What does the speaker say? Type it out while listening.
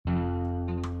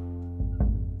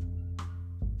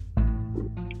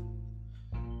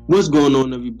What's going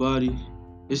on, everybody?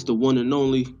 It's the one and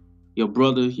only, your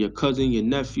brother, your cousin, your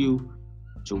nephew,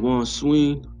 Jawan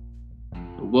Sween,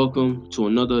 and welcome to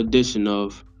another edition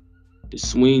of the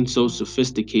Sween So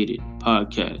Sophisticated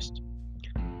podcast.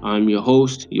 I'm your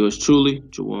host, yours truly,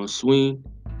 Jawan Sween,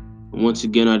 and once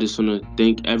again, I just want to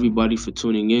thank everybody for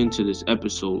tuning in to this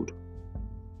episode.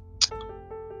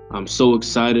 I'm so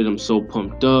excited, I'm so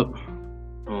pumped up.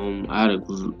 I had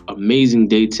an amazing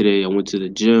day today. I went to the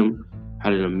gym,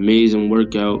 had an amazing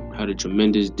workout, had a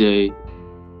tremendous day.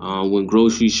 Went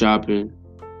grocery shopping.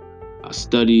 I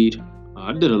studied.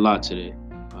 I did a lot today.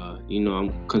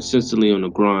 I'm consistently on the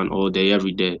grind all day,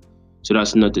 every day, so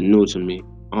that's nothing new to me.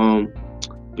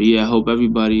 But yeah, I hope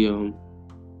everybody you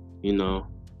know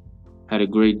had a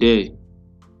great day.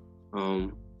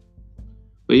 Um,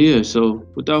 but yeah, so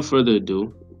without further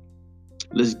ado,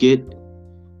 let's get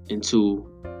into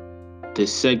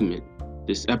this segment,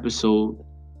 this episode,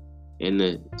 and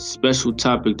the special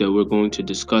topic that we're going to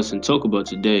discuss and talk about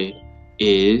today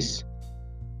is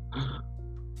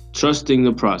trusting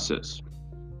the process.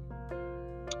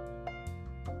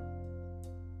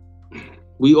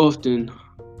 We often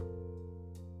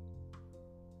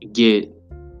get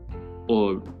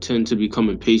or tend to become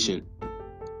impatient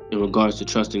in regards to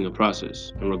trusting the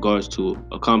process, in regards to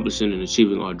accomplishing and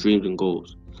achieving our dreams and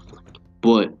goals.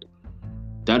 But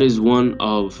that is one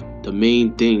of the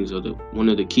main things, or one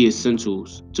of the key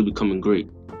essentials to becoming great,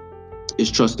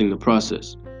 is trusting the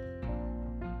process.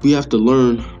 We have to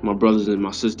learn, my brothers and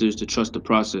my sisters, to trust the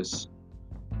process.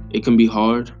 It can be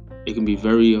hard, it can be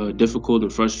very difficult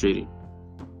and frustrating.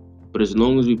 But as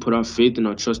long as we put our faith and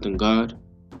our trust in God,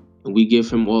 and we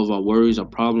give Him all of our worries, our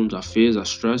problems, our fears, our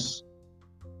stress,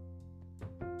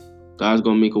 God's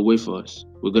going to make a way for us.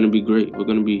 We're going to be great. We're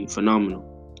going to be phenomenal.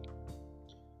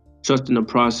 Trusting the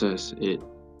process,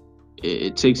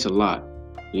 it takes a lot.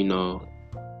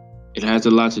 It has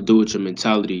a lot to do with your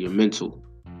mentality, your mental.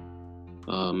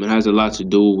 It has a lot to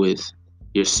do with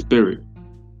your spirit.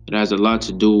 It has a lot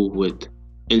to do with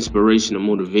inspiration and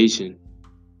motivation,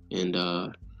 and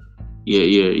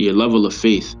your level of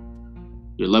faith,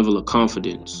 your level of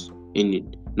confidence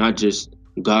in not just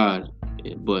God,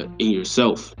 but in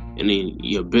yourself and in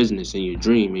your business and your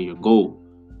dream and your goal.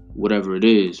 Whatever it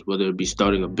is, whether it be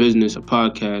starting a business, a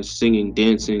podcast, singing,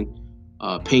 dancing,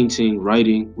 painting,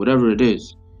 writing, whatever it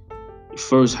is, you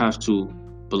first have to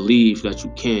believe that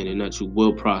you can and that you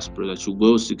will prosper, that you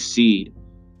will succeed,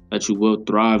 that you will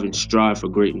thrive and strive for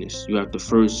greatness. You have to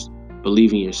first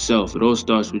believe in yourself. It all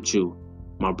starts with you,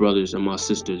 my brothers and my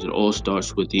sisters. It all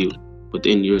starts with you,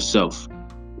 within yourself.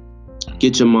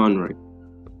 Get your mind right.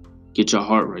 Get your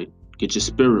heart right. Get your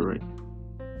spirit right.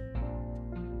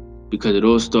 Because it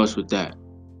all starts with that.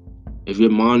 If your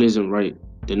mind isn't right,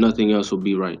 then nothing else will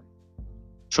be right.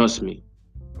 Trust me.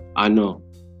 I know.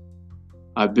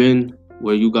 I've been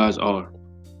where you guys are.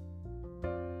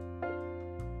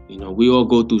 We all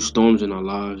go through storms in our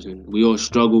lives, and we all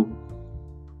struggle.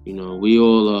 We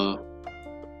all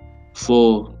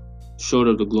fall short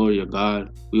of the glory of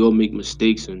God. We all make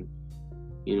mistakes, and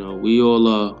we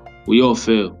all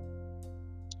fail.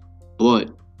 But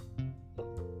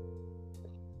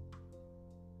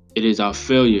it is our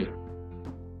failure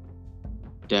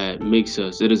that makes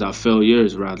us, it is our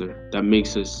failures rather, that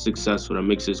makes us successful, that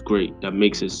makes us great, that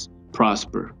makes us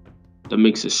prosper, that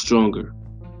makes us stronger.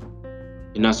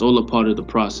 And that's all a part of the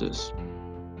process.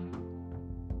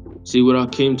 See, what I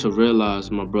came to realize,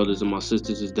 my brothers and my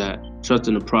sisters, is that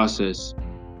trusting the process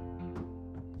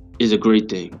is a great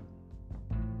thing.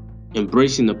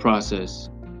 Embracing the process,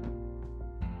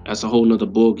 that's a whole nother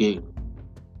ball game.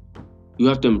 You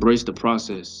have to embrace the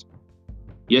process.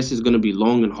 Yes, it's going to be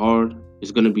long and hard. It's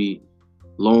going to be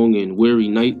long and weary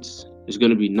nights. There's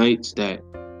going to be nights that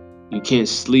you can't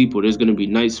sleep, or there's going to be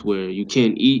nights where you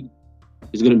can't eat.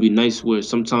 There's going to be nights where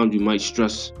sometimes you might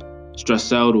stress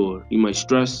out, or you might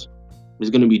stress.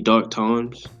 There's going to be dark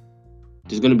times.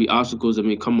 There's going to be obstacles that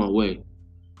may come our way,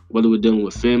 whether we're dealing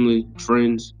with family,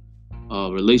 friends,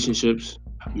 relationships,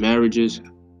 marriages,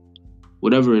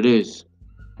 whatever it is.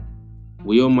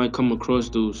 We all might come across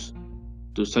those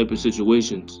type of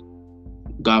situations.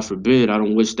 God forbid, I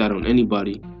don't wish that on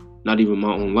anybody, not even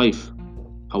my own life.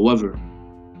 However,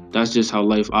 that's just how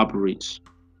life operates.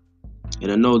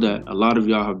 And I know that a lot of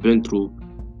y'all have been through,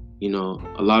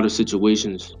 a lot of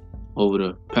situations over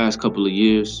the past couple of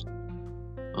years,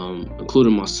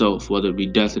 including myself, whether it be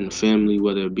death in the family,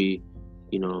 whether it be,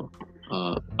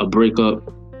 a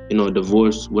breakup, a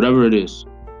divorce, whatever it is.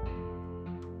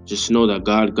 Just know that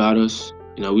God got us.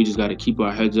 We just got to keep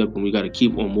our heads up, and we got to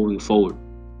keep on moving forward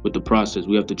with the process.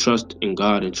 We have to trust in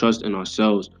God and trust in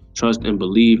ourselves, trust and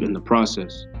believe in the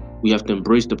process. We have to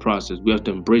embrace the process. We have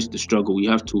to embrace the struggle. We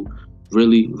have to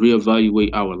really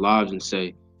reevaluate our lives and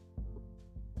say,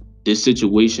 this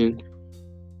situation,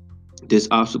 this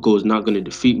obstacle is not going to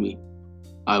defeat me.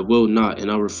 I will not,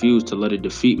 and I refuse to let it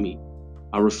defeat me.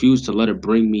 I refuse to let it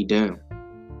bring me down.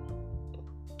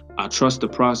 I trust the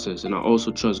process, and I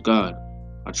also trust God.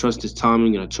 I trust His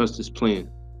timing, and I trust His plan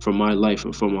for my life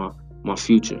and for my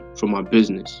future, for my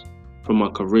business, for my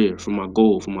career, for my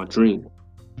goal, for my dream,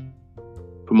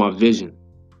 for my vision.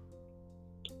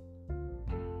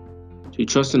 So you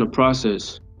trust in the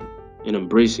process and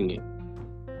embracing it.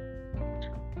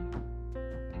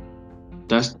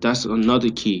 That's another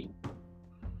key,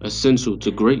 essential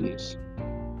to greatness.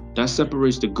 That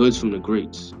separates the goods from the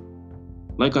greats.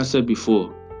 Like I said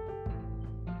before,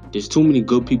 there's too many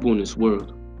good people in this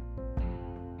world.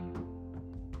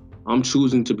 I'm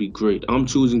choosing to be great. I'm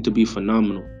choosing to be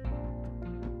phenomenal.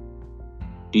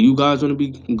 Do you guys want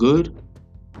to be good?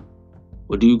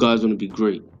 Or do you guys want to be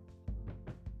great?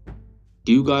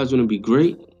 Do you guys want to be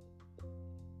great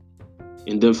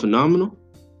and then phenomenal?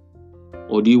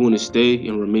 Or do you want to stay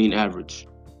and remain average?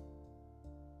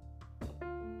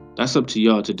 That's up to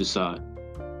y'all to decide.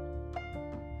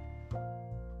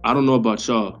 I don't know about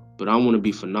y'all, but I want to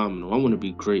be phenomenal. I want to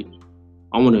be great.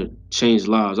 I want to change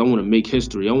lives. I want to make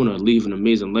history. I want to leave an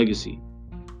amazing legacy.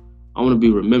 I want to be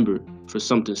remembered for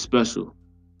something special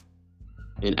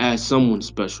and as someone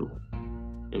special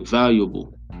and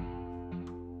valuable.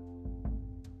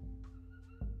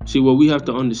 See, what we have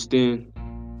to understand,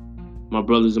 my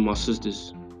brothers and my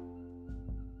sisters,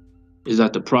 is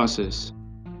that the process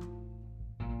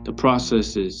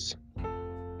is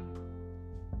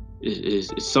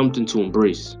something to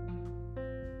embrace.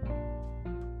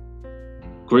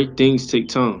 Great things take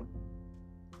time.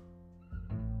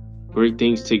 Great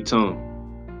things take time.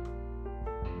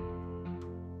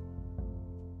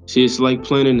 See, it's like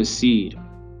planting a seed.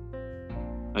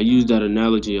 I use that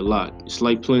analogy a lot. It's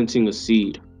like planting a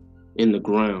seed in the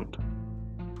ground.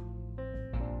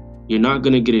 You're not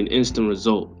going to get an instant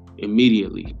result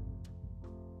immediately.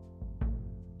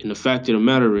 And the fact of the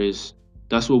matter is,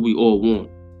 that's what we all want.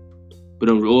 But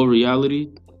in all reality,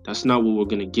 that's not what we're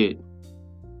going to get.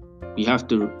 We have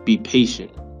to be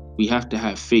patient. We have to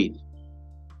have faith.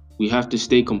 We have to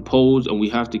stay composed, and we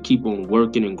have to keep on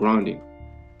working and grinding.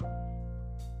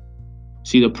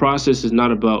 See, the process is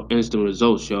not about instant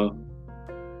results, y'all.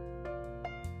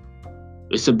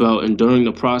 It's about enduring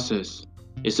the process.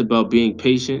 It's about being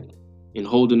patient and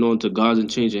holding on to God's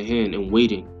unchanging hand and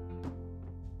waiting.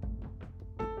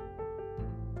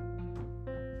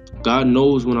 God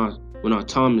knows when our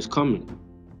time is coming.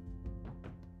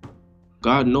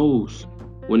 God knows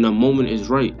when the moment is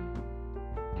right.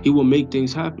 He will make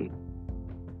things happen.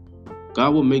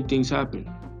 God will make things happen.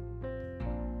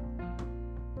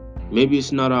 Maybe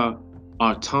it's not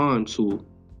our time to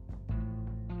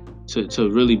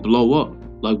really blow up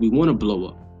like we want to blow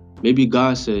up. Maybe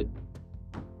God said,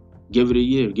 give it a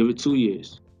year, give it 2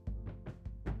 years.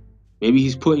 Maybe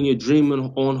He's putting your dream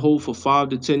on hold for 5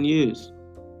 to 10 years.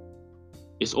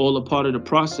 It's all a part of the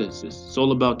process. It's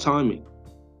all about timing.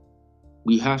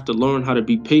 We have to learn how to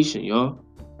be patient, y'all.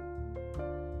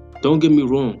 Don't get me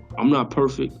wrong. I'm not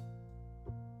perfect.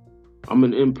 I'm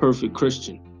an imperfect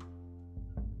Christian.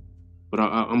 But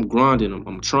I'm grinding.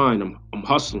 I'm trying. I'm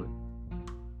hustling.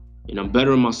 And I'm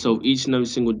bettering myself each and every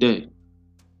single day.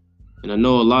 And I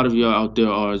know a lot of y'all out there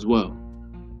are as well.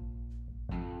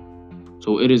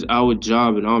 So it is our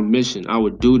job and our mission, our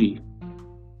duty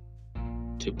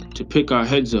to pick our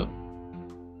heads up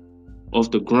off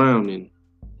the ground and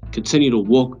continue to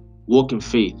walk in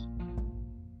faith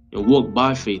and walk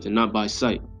by faith and not by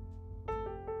sight.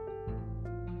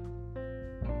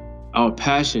 Our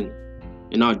passion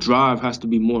and our drive has to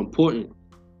be more important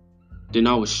than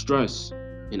our stress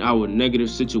and our negative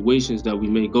situations that we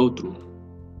may go through.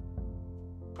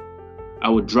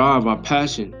 Our drive, our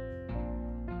passion,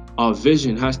 our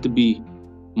vision has to be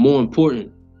more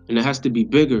important, and it has to be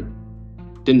bigger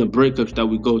than the breakups that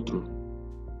we go through.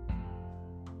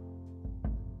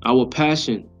 Our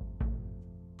passion,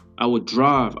 our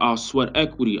drive, our sweat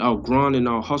equity, our grind and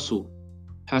our hustle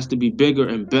has to be bigger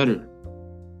and better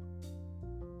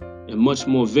and much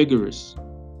more vigorous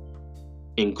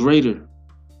and greater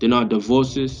than our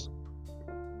divorces,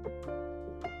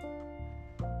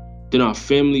 than our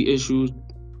family issues,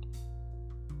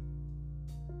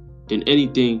 than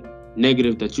anything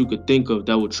negative that you could think of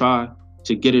that would try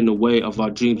to get in the way of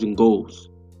our dreams and goals.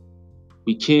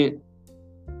 We can't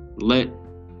let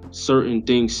certain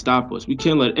things stop us. We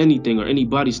can't let anything or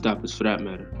anybody stop us, for that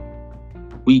matter.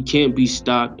 We can't be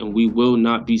stopped, and we will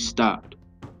not be stopped.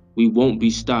 We won't be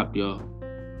stopped, y'all.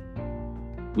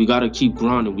 We got to keep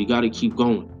grinding. We got to keep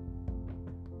going.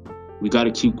 We got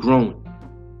to keep growing.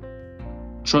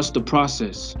 Trust the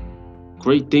process.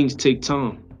 Great things take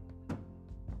time.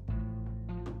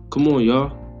 Come on,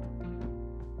 y'all.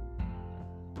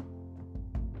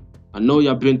 I know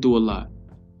y'all been through a lot.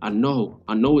 I know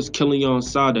it's killing y'all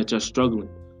inside that y'all struggling.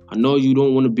 I know you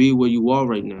don't want to be where you are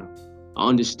right now. I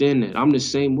understand that. I'm the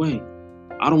same way.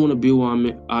 I don't want to be where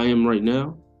I am right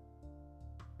now.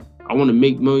 I want to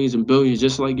make millions and billions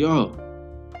just like y'all.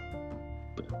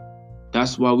 But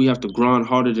that's why we have to grind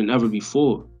harder than ever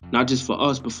before. Not just for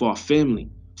us, but for our family,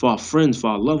 for our friends,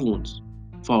 for our loved ones,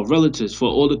 for our relatives, for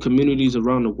all the communities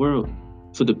around the world,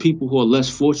 for the people who are less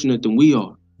fortunate than we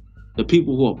are, the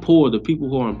people who are poor, the people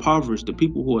who are impoverished, the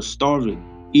people who are starving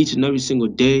each and every single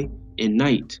day and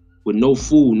night with no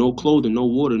food, no clothing, no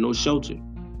water, no shelter.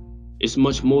 It's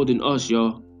much more than us,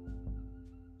 y'all.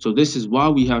 So this is why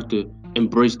we have to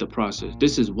embrace the process.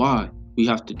 This is why we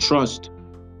have to trust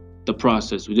the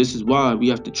process. This is why we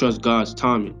have to trust God's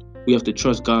timing. We have to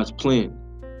trust God's plan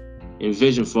and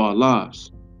vision for our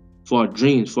lives, for our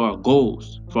dreams, for our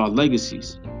goals, for our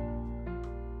legacies.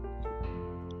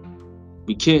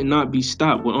 We can't not be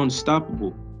stopped. We're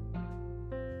unstoppable.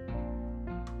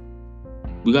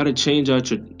 We got to change our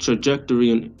trajectory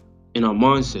in our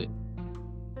mindset.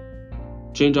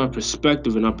 Change our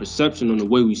perspective and our perception on the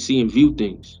way we see and view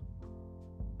things.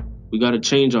 We got to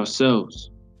change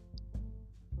ourselves.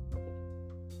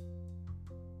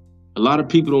 A lot of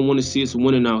people don't want to see us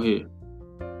winning out here.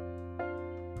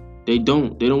 They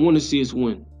don't want to see us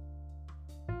win.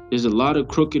 There's a lot of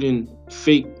crooked and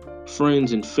fake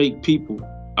friends and fake people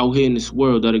out here in this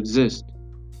world that exist.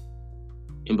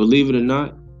 And believe it or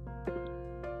not,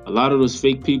 a lot of those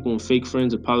fake people and fake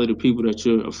friends are probably the people that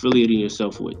you're affiliating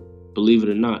yourself with. Believe it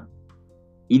or not.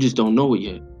 You just don't know it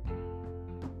yet.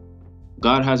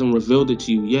 God hasn't revealed it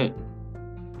to you yet.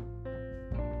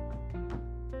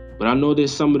 But I know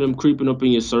there's some of them creeping up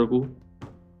in your circle.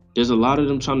 There's a lot of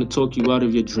them trying to talk you out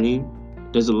of your dream.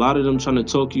 There's a lot of them trying to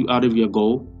talk you out of your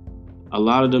goal. A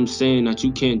lot of them saying that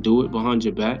you can't do it behind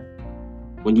your back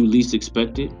when you least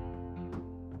expect it,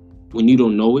 when you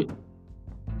don't know it.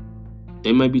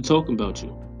 They might be talking about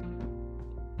you.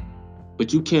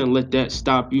 But you can't let that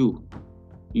stop you.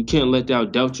 You can't let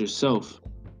that doubt yourself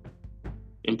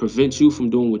and prevent you from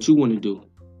doing what you want to do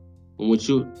and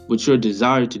what your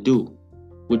desire to do,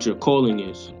 what your calling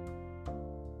is.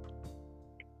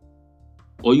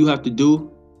 All you have to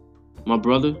do, my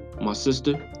brother, my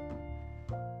sister,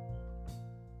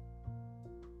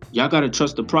 y'all got to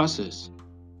trust the process.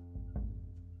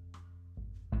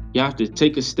 You have to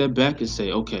take a step back and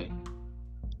say, okay,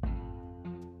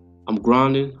 I'm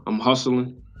grinding, I'm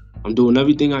hustling, I'm doing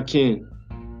everything I can,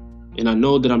 and I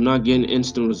know that I'm not getting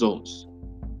instant results.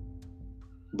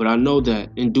 But I know that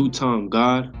in due time,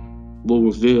 God will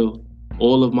reveal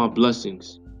all of my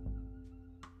blessings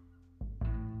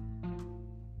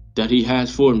that He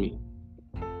has for me.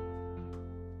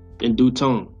 In due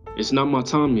time. It's not my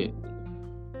time yet.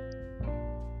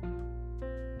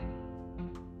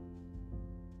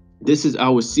 This is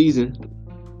our season,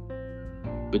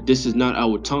 but this is not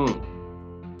our time.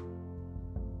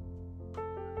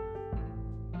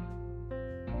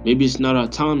 Maybe it's not our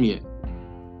time yet.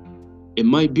 It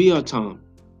might be our time.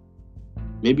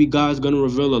 Maybe God's going to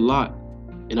reveal a lot.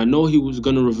 And I know He was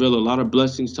going to reveal a lot of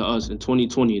blessings to us in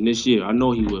 2020 and this year. I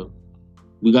know He will.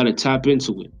 We got to tap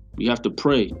into it. We have to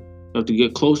pray. We have to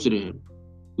get closer to Him.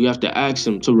 We have to ask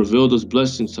Him to reveal those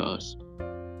blessings to us.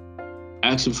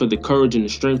 Ask Him for the courage and the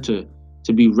strength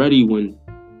to be ready when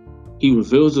He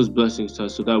reveals those blessings to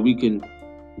us so that we can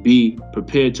be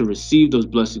prepared to receive those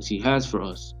blessings He has for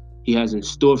us. He has in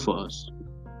store for us.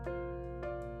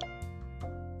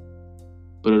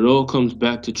 But it all comes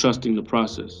back to trusting the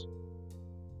process.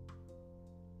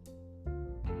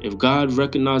 If God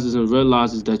recognizes and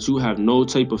realizes that you have no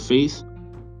type of faith,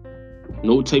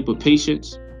 no type of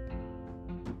patience,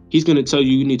 He's going to tell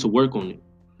you need to work on it.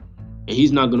 And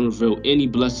He's not going to reveal any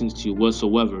blessings to you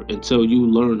whatsoever until you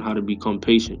learn how to become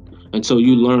patient, until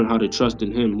you learn how to trust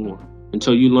in Him more,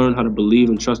 until you learn how to believe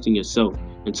and trust in yourself,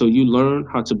 until you learn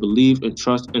how to believe and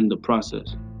trust in the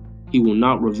process. He will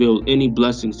not reveal any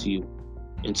blessings to you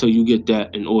until you get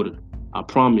that in order. I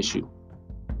promise you.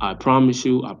 I promise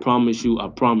you, I promise you, I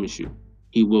promise you.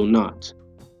 He will not.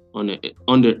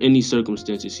 Under any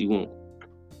circumstances, He won't.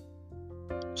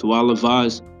 So I'll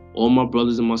advise all my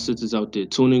brothers and my sisters out there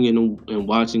tuning in and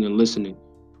watching and listening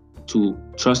to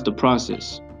trust the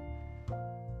process.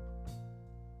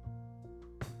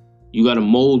 You got to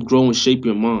mold, grow, and shape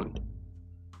your mind.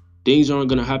 Things aren't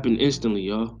going to happen instantly,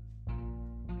 y'all.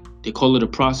 They call it a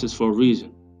process for a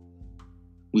reason.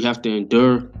 We have to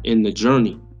endure in the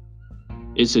journey.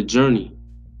 It's a journey.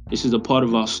 This is a part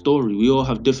of our story. We all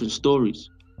have different stories.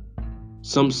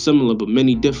 Some similar, but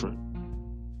many different.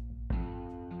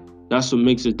 That's what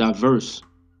makes it diverse.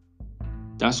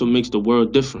 That's what makes the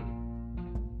world different.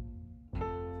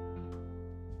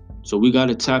 So we got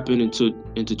to tap into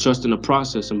trusting the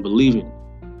process and believing,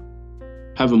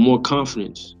 having more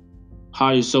confidence,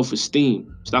 higher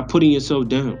self-esteem. Stop putting yourself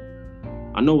down.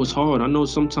 I know it's hard. I know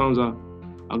sometimes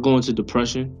I go into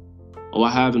depression, or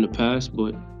I have in the past,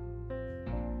 but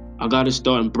I got to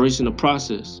start embracing the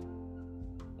process,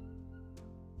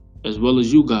 as well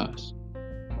as you guys.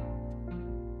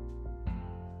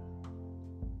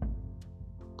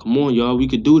 Come on, y'all, we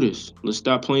could do this. Let's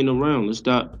stop playing around. Let's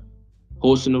stop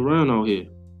horsing around out here.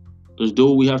 Let's do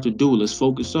what we have to do. Let's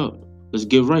focus up. Let's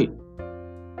get right.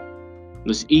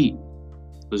 Let's eat.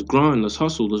 Let's grind. Let's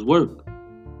hustle. Let's work.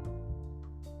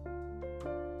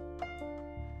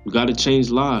 We got to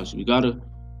change lives. We got to,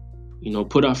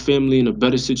 put our family in a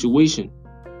better situation.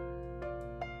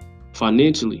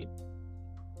 Financially,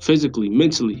 physically,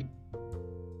 mentally.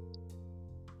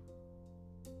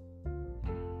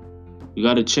 We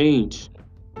got to change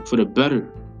for the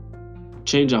better.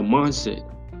 Change our mindset.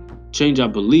 Change our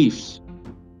beliefs.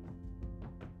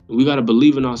 We got to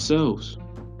believe in ourselves.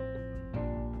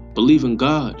 Believe in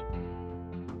God.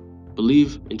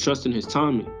 Believe and trust in His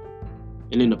timing.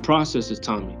 And in the process, His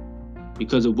timing.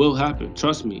 Because it will happen.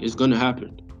 Trust me, it's going to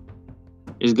happen.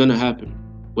 It's going to happen.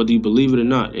 Whether you believe it or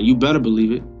not. And you better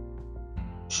believe it.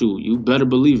 Shoot, you better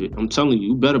believe it. I'm telling you,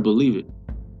 you better believe it.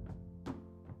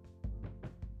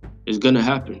 It's going to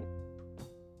happen.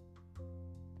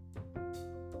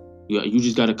 You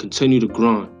just got to continue to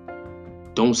grind.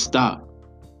 Don't stop.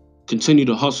 Continue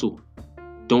to hustle.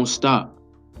 Don't stop.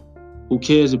 Who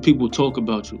cares if people talk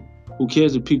about you? Who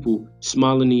cares if people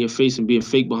smiling in your face and being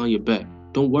fake behind your back?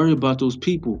 Don't worry about those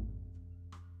people.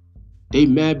 They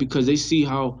mad because they see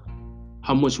how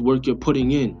much work you're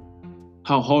putting in,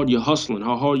 how hard you're hustling,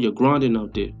 how hard you're grinding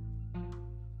out there.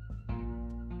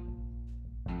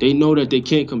 They know that they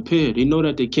can't compare. They know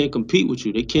that they can't compete with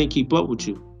you. They can't keep up with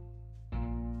you.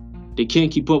 They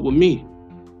can't keep up with me.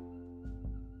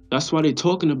 That's why they're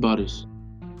talking about us.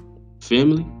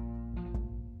 Family.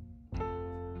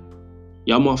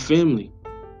 Y'all my family.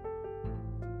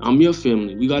 I'm your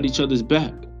family. We got each other's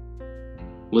back.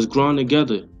 Let's grind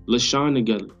together. Let's shine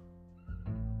together.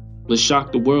 Let's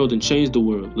shock the world and change the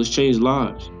world. Let's change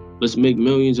lives. Let's make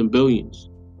millions and billions.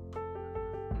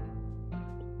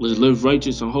 Let's live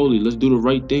righteous and holy. Let's do the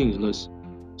right things. Let's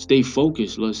stay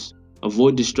focused. Let's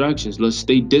avoid distractions. Let's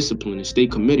stay disciplined and stay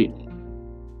committed.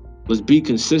 Let's be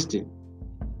consistent.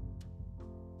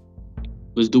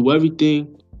 Let's do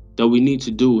everything that we need to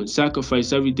do and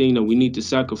sacrifice everything that we need to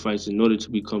sacrifice in order to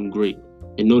become great,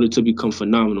 in order to become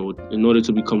phenomenal, in order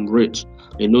to become rich,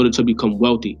 in order to become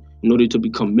wealthy, in order to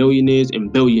become millionaires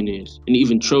and billionaires, and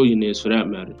even trillionaires for that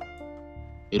matter.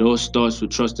 It all starts with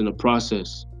trusting the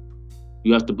process.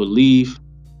 You have to believe,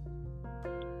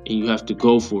 and you have to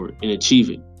go for it and achieve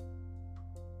it.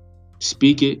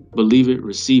 Speak it, believe it,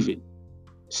 receive it.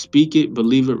 Speak it,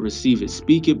 believe it, receive it.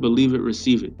 Speak it, believe it,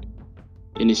 receive it.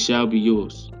 And it shall be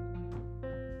yours.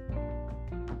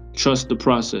 Trust the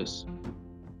process.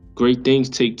 Great things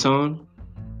take time.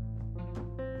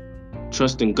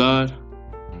 Trust in God.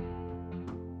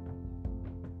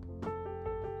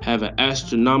 Have an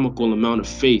astronomical amount of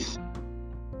faith,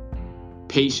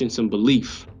 patience, and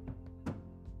belief.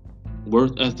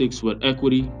 Work ethics with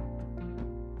equity,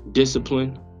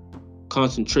 discipline,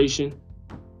 concentration,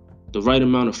 the right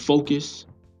amount of focus,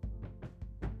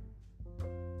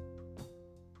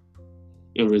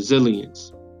 and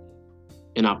resilience.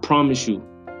 And I promise you,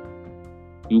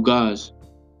 you guys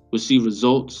will see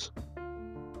results,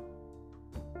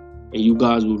 and you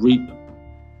guys will reap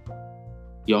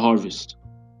your harvest.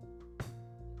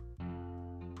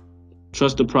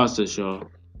 Trust the process, y'all.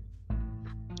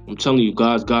 I'm telling you,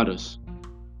 God's got us.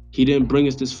 He didn't bring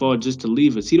us this far just to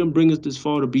leave us. He didn't bring us this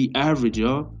far to be average,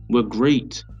 y'all. We're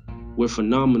great. We're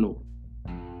phenomenal.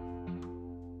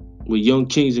 We're young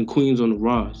kings and queens on the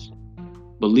rise.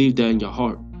 Believe that in your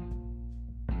heart.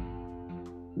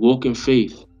 Walk in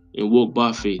faith and walk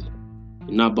by faith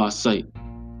and not by sight.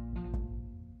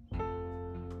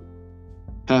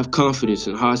 Have confidence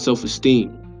and high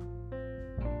self-esteem.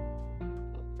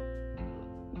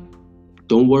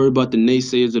 Don't worry about the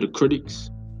naysayers or the critics.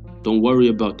 Don't worry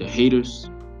about the haters.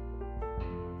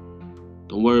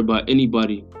 Don't worry about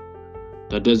anybody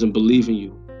that doesn't believe in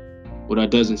you or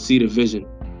that doesn't see the vision.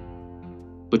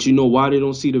 But you know why they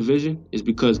don't see the vision? It's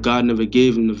because God never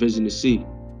gave them the vision to see.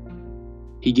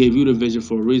 He gave you the vision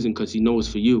for a reason, because He knows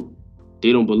it's for you.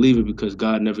 They don't believe it because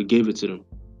God never gave it to them.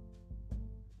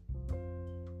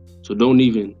 So don't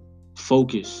even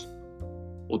focus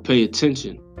or pay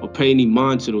attention or pay any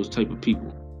mind to those type of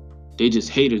people. They just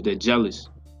haters, they're jealous.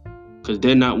 Because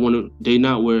they're not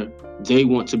where they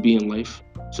want to be in life.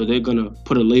 So they're gonna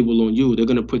put a label on you. They're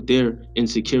gonna put their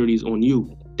insecurities on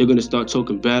you. They're gonna start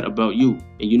talking bad about you.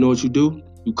 And you know what you do?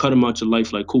 You cut them out your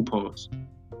life like coupons.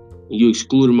 And you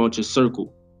exclude them out your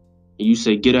circle. And you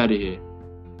say, get out of here.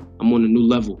 I'm on a new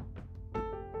level. I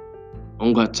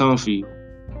don't got time for you.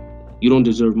 You don't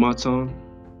deserve my time.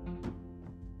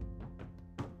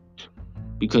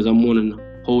 Because I'm on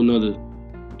a whole nother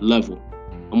level.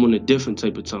 I'm on a different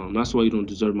type of time. That's why you don't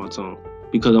deserve my time.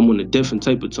 Because I'm on a different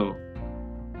type of time.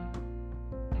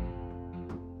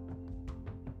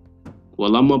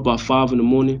 While I'm up by 5 in the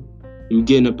morning, you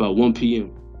getting up at 1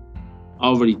 p.m. I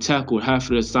already tackled half of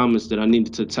the assignments that I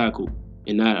needed to tackle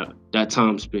in that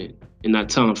time span, in that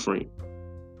time frame.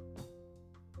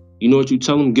 You know what you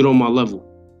tell them? Get on my level.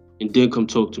 And then come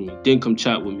talk to me. Then come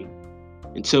chat with me.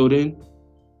 Until then,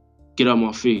 get out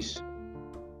my face.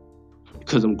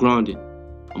 Because I'm grinding.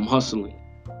 I'm hustling.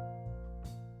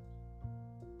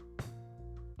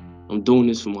 I'm doing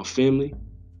this for my family.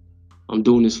 I'm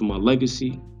doing this for my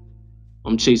legacy.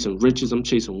 I'm chasing riches. I'm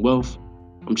chasing wealth.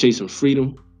 I'm chasing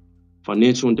freedom,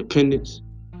 financial independence.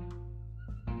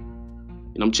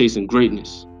 And I'm chasing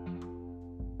greatness.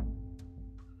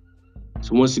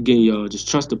 So once again, y'all, just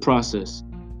trust the process.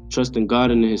 Trust in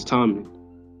God and in His timing.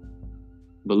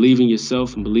 Believe in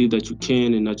yourself and believe that you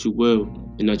can and that you will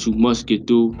and that you must get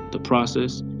through the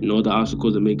process and all the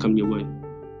obstacles that may come your way.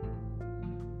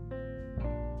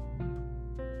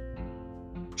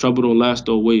 Trouble don't last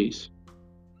always.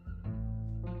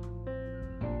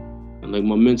 And like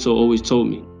my mentor always told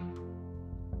me,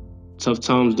 tough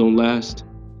times don't last,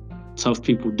 tough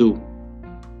people do.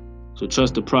 So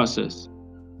trust the process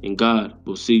and God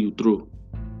will see you through.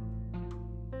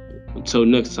 Until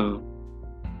next time,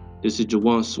 this is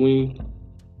Jawan Sween.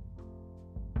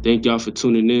 Thank y'all for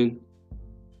tuning in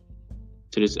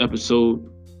to this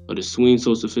episode of the Sween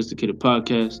So Sophisticated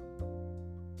Podcast.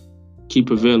 Keep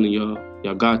prevailing, y'all.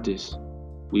 Y'all got this.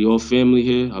 We all family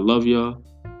here. I love y'all.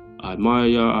 I admire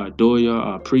y'all. I adore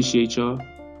y'all. I appreciate y'all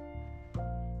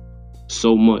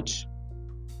so much.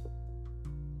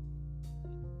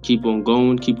 Keep on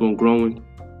going. Keep on growing.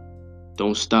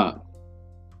 Don't stop.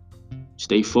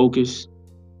 Stay focused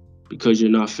because you're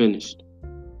not finished.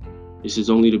 This is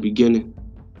only the beginning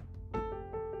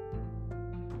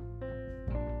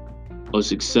of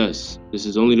success. This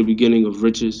is only the beginning of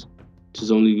riches. This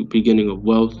is only the beginning of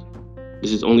wealth.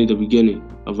 This is only the beginning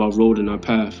of our road and our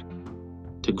path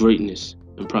to greatness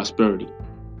and prosperity.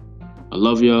 I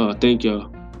love y'all. I thank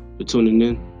y'all for tuning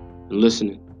in and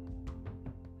listening.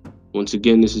 Once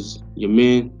again, this is your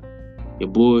man, your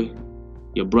boy,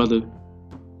 your brother,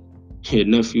 your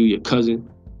nephew, your cousin,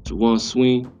 Jawan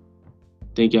Sween.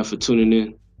 Thank y'all for tuning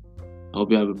in. I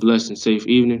hope you have a blessed and safe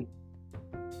evening,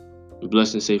 a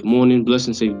blessed and safe morning, blessed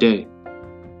and safe day.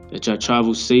 That y'all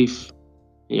travel safe,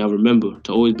 and y'all remember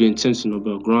to always be intentional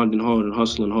about grinding hard and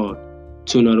hustling hard.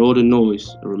 Tune out all the noise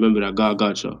and remember that God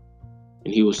got y'all,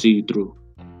 and He will see you through,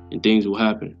 and things will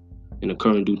happen and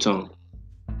occur in due time.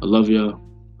 I love y'all.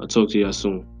 I'll talk to y'all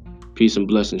soon. Peace and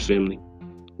blessings, family.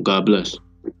 God bless.